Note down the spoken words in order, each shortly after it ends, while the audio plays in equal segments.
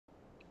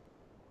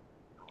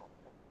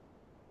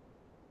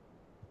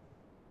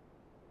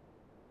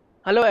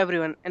Hello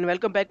everyone and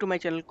welcome back to my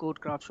channel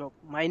Craft Shop.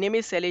 My name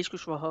is Sailesh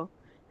Kushwaha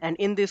and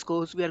in this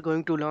course we are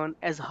going to learn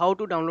as how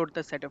to download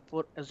the setup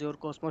for Azure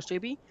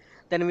CosmosDB.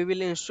 Then we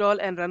will install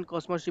and run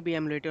CosmosDB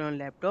Emulator on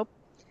laptop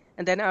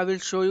and then I will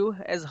show you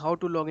as how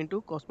to log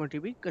into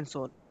CosmosDB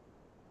console.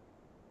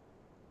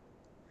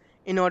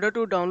 In order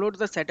to download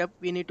the setup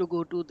we need to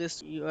go to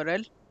this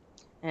URL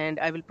and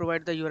I will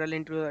provide the URL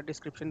into the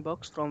description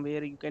box from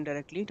where you can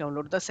directly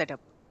download the setup.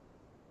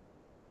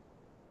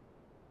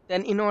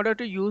 Then in order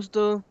to use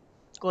the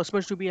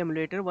Cosmos DB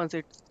emulator, once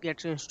it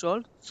gets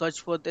installed,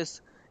 search for this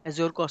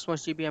Azure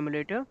Cosmos DB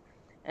emulator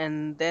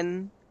and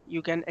then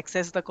you can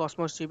access the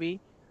Cosmos DB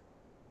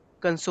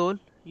console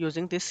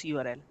using this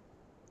URL.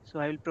 So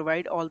I will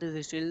provide all these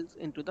details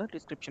into the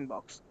description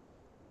box.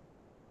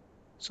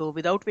 So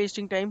without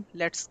wasting time,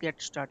 let's get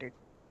started.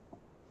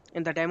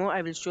 In the demo,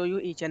 I will show you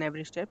each and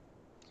every step.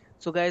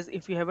 So guys,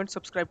 if you haven't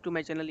subscribed to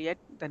my channel yet,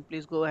 then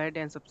please go ahead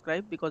and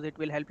subscribe because it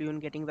will help you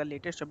in getting the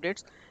latest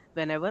updates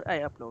whenever I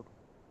upload.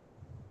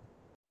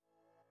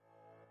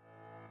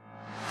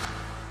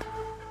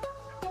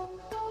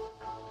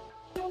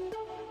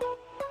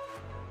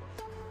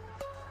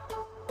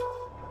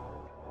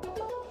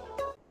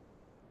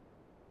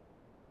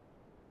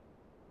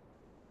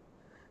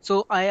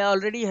 So I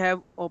already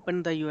have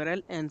opened the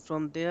URL and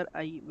from there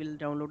I will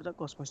download the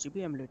Cosmos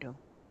DB emulator.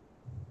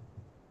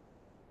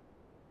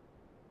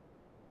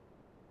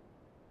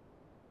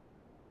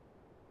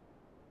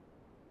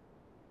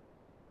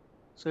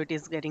 So it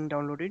is getting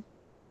downloaded.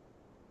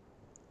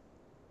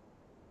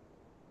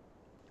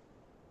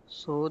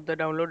 So the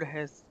download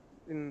has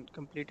been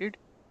completed.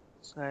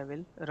 So I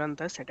will run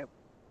the setup.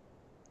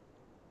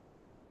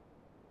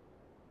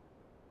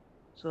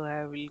 So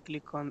I will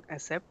click on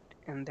accept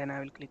and then I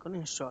will click on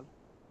install.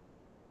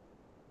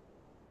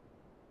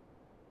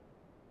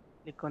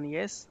 Click on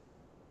yes.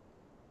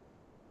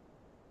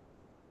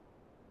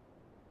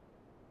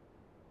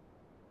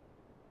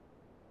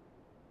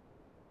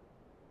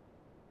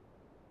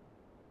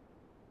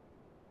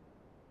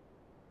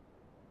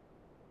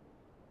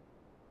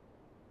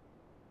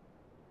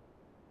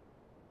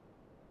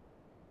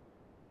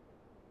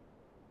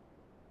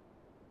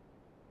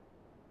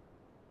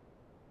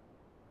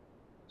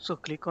 So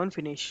click on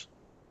finish.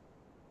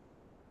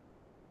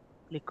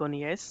 Click on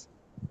yes.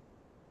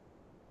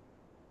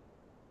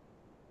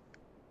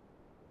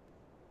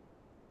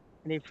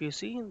 And if you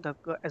see the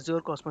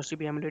Azure Cosmos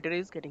DB emulator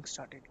is getting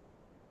started.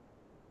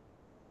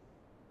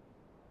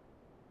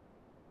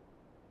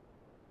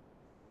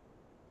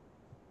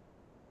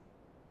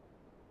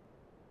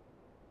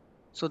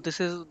 So this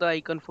is the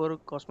icon for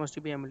Cosmos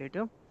DB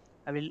emulator.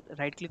 I will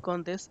right click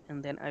on this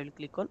and then I will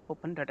click on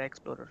open data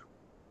explorer.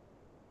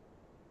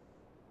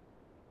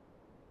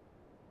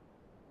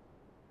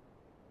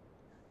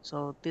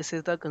 So this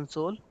is the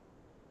console.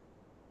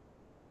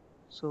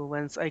 So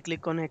once I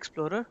click on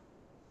explorer,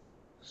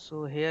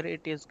 so here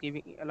it is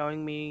giving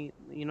allowing me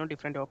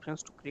different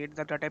options to create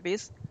the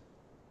database.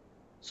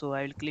 So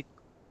I will click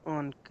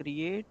on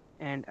create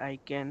and I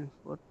can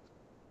put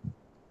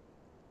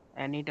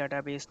any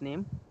database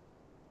name.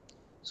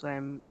 So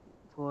I'm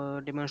for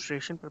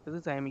demonstration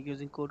purposes I am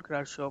using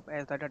codecraft shop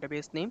as the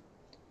database name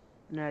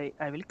and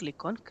I will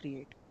click on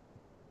create.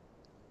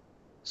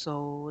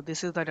 So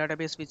this is the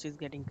database which is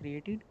getting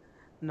created.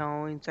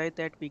 Now inside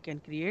that we can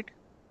create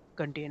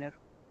container.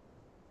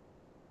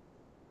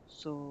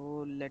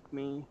 So let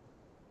me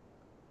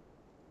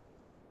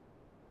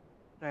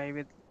try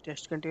with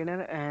test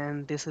container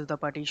and this is the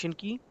partition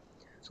key.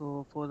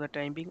 So for the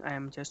time being I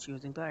am just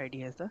using the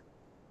id as the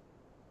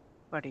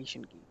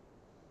partition key.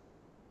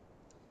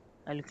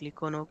 I'll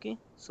click on OK.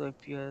 So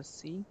if you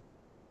see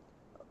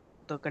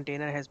the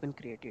container has been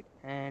created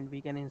and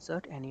we can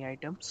insert any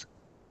items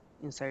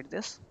inside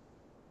this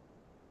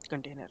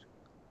container.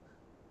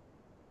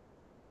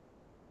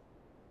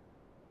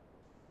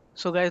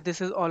 So guys, this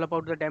is all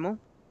about the demo.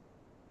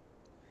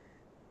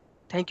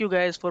 Thank you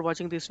guys for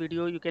watching this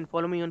video. You can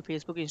follow me on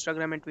Facebook,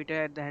 Instagram and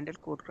Twitter at the handle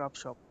codecraft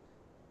shop.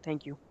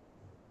 Thank you.